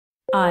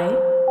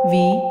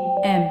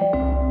IVM.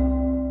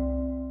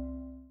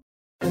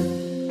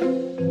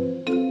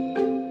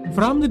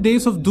 From the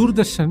days of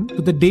Doordarshan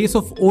to the days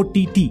of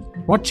OTT,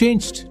 what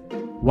changed?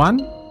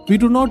 1. We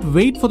do not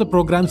wait for the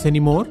programs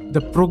anymore.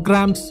 The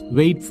programs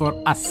wait for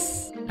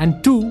us.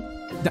 And 2.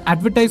 The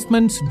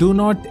advertisements do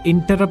not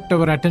interrupt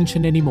our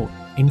attention anymore.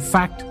 In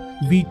fact,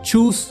 we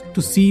choose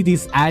to see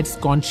these ads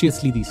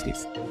consciously these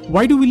days.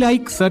 Why do we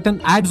like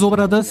certain ads over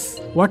others?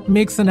 What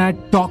makes an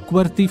ad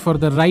talk-worthy for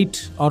the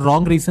right or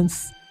wrong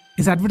reasons?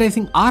 Is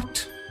advertising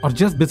art or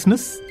just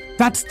business?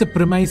 That's the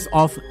premise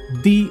of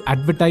The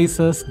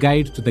Advertiser's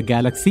Guide to the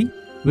Galaxy.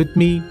 With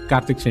me,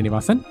 Karthik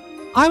Srinivasan.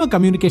 I'm a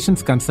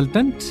communications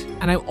consultant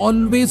and I've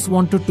always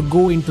wanted to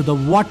go into the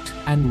what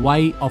and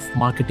why of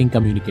marketing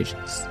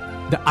communications.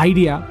 The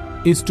idea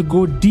is to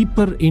go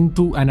deeper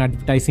into an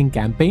advertising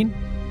campaign,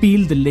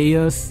 peel the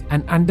layers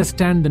and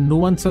understand the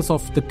nuances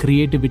of the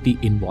creativity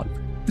involved.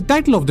 The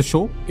title of the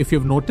show, if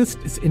you've noticed,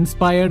 is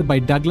inspired by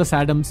Douglas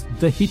Adams'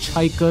 The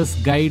Hitchhiker's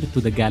Guide to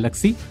the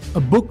Galaxy,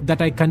 a book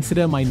that I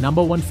consider my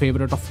number one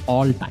favorite of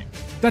all time.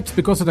 That's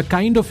because of the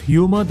kind of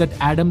humor that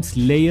Adams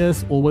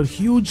layers over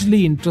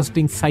hugely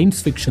interesting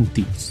science fiction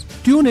themes.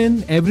 Tune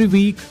in every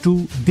week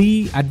to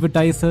The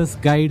Advertiser's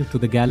Guide to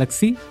the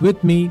Galaxy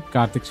with me,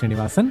 Karthik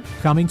Srinivasan,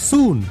 coming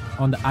soon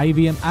on the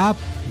IVM app,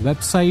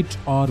 website,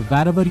 or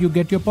wherever you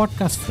get your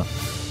podcast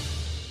from.